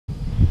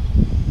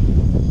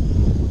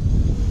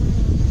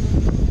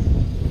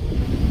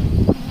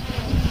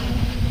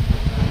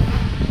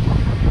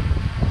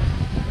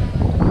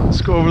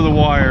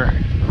wire.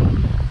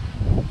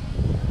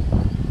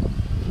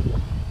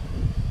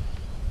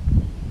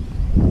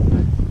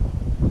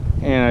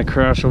 And I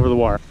crashed over the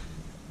wire.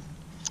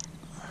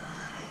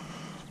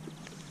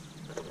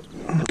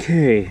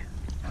 Okay,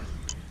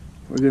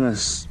 we're gonna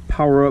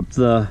power up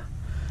the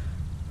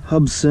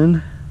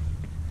Hubsan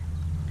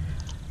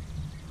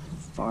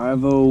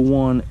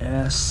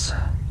 501S.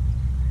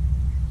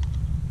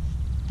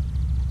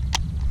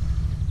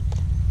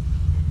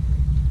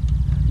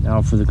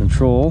 Now for the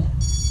control.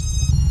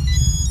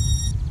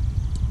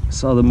 I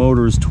saw the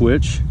motors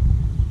twitch.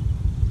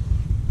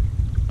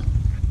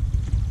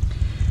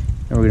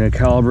 And we're going to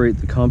calibrate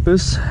the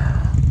compass.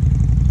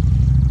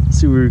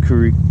 See where we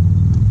can.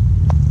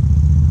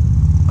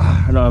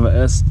 I don't have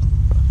a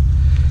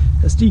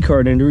SD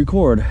card in to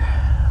record.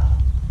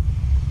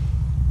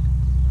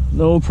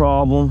 No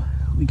problem.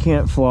 We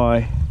can't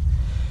fly.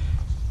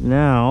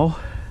 Now,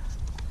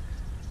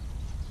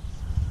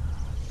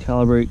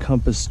 calibrate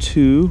compass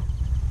 2.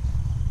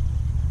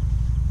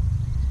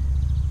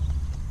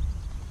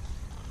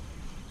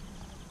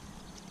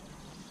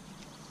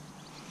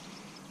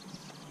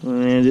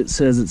 And it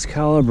says it's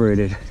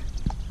calibrated.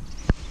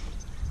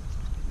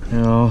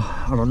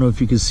 Now, I don't know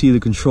if you can see the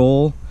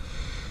control.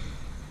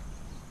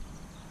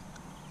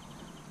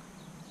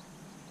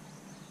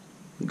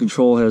 The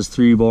control has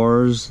 3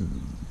 bars.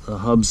 The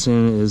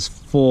Hubsan is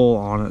full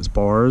on its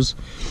bars.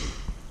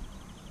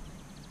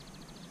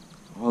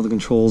 All the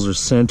controls are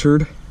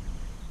centered.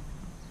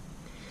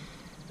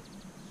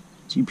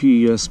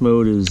 GPS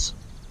mode is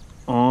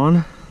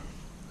on.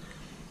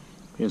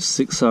 We have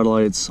 6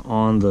 satellites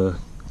on the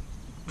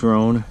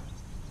drone,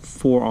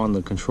 4 on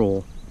the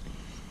control.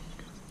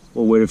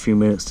 We'll wait a few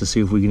minutes to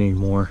see if we can need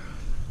more.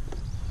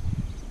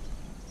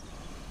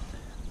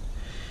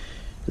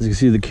 As you can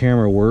see, the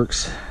camera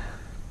works.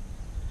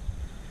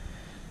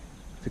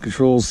 The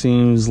control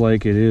seems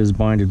like it is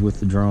binded with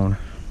the drone.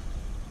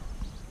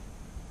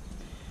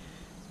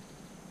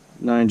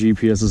 9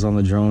 GPSs on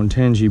the drone,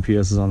 10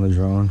 GPSs on the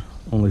drone,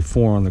 only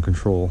 4 on the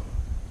control.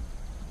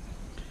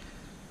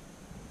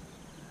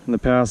 In the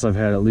past, I've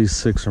had at least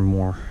 6 or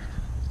more.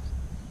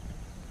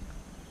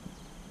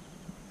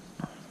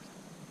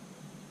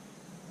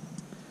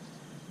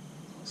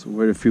 So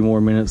wait a few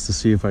more minutes to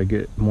see if I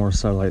get more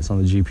satellites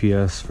on the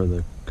GPS for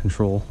the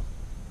control.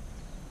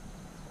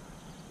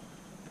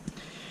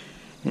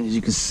 And as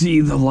you can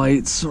see, the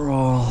lights are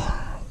all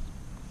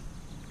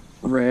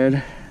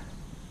red.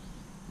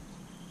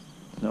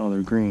 No,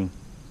 they're green.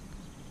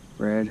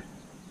 Red.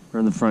 Or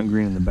in the front,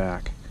 green in the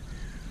back.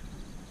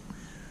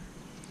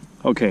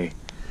 Okay.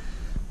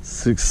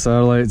 6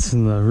 satellites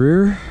in the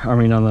rear. I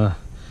mean on the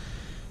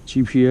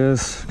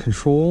GPS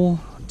control.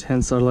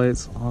 10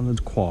 satellites on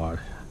the quad.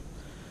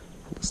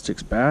 Pull the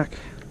sticks back.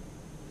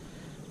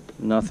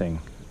 Nothing.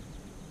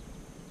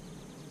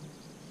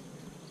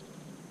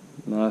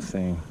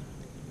 Nothing.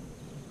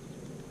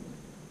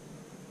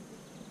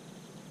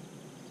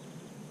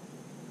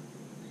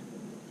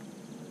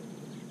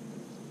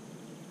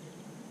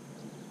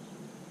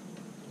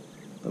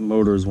 The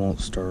motors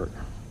won't start.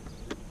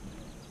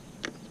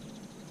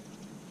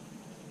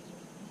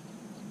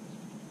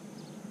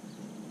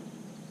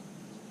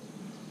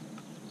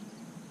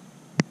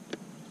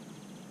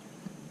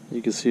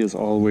 You can see it's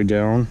all the way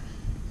down.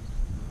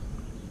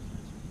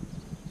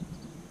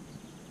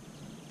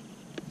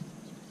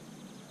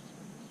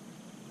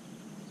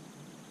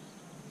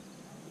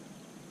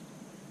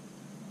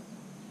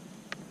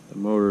 The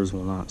motors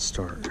will not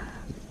start. The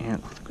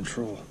ant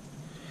control.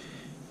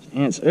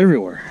 Ants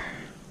everywhere.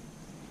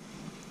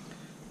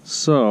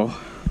 So,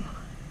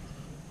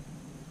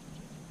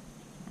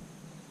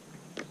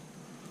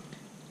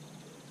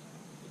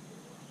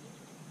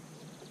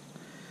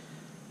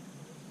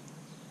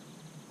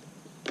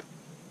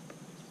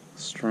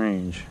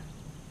 strange.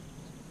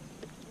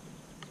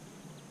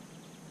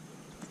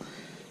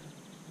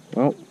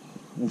 Well,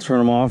 we'll turn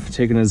them off,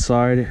 take it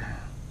inside,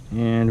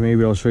 and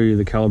maybe I'll show you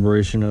the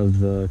calibration of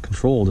the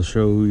control to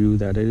show you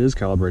that it is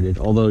calibrated.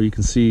 Although you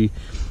can see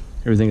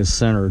everything is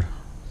centered,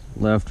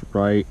 left,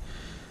 right,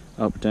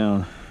 up,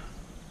 down.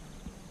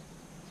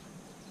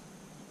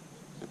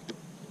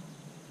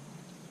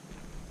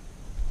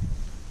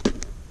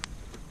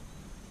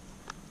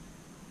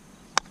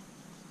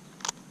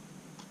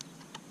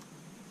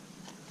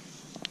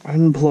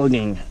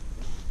 Unplugging.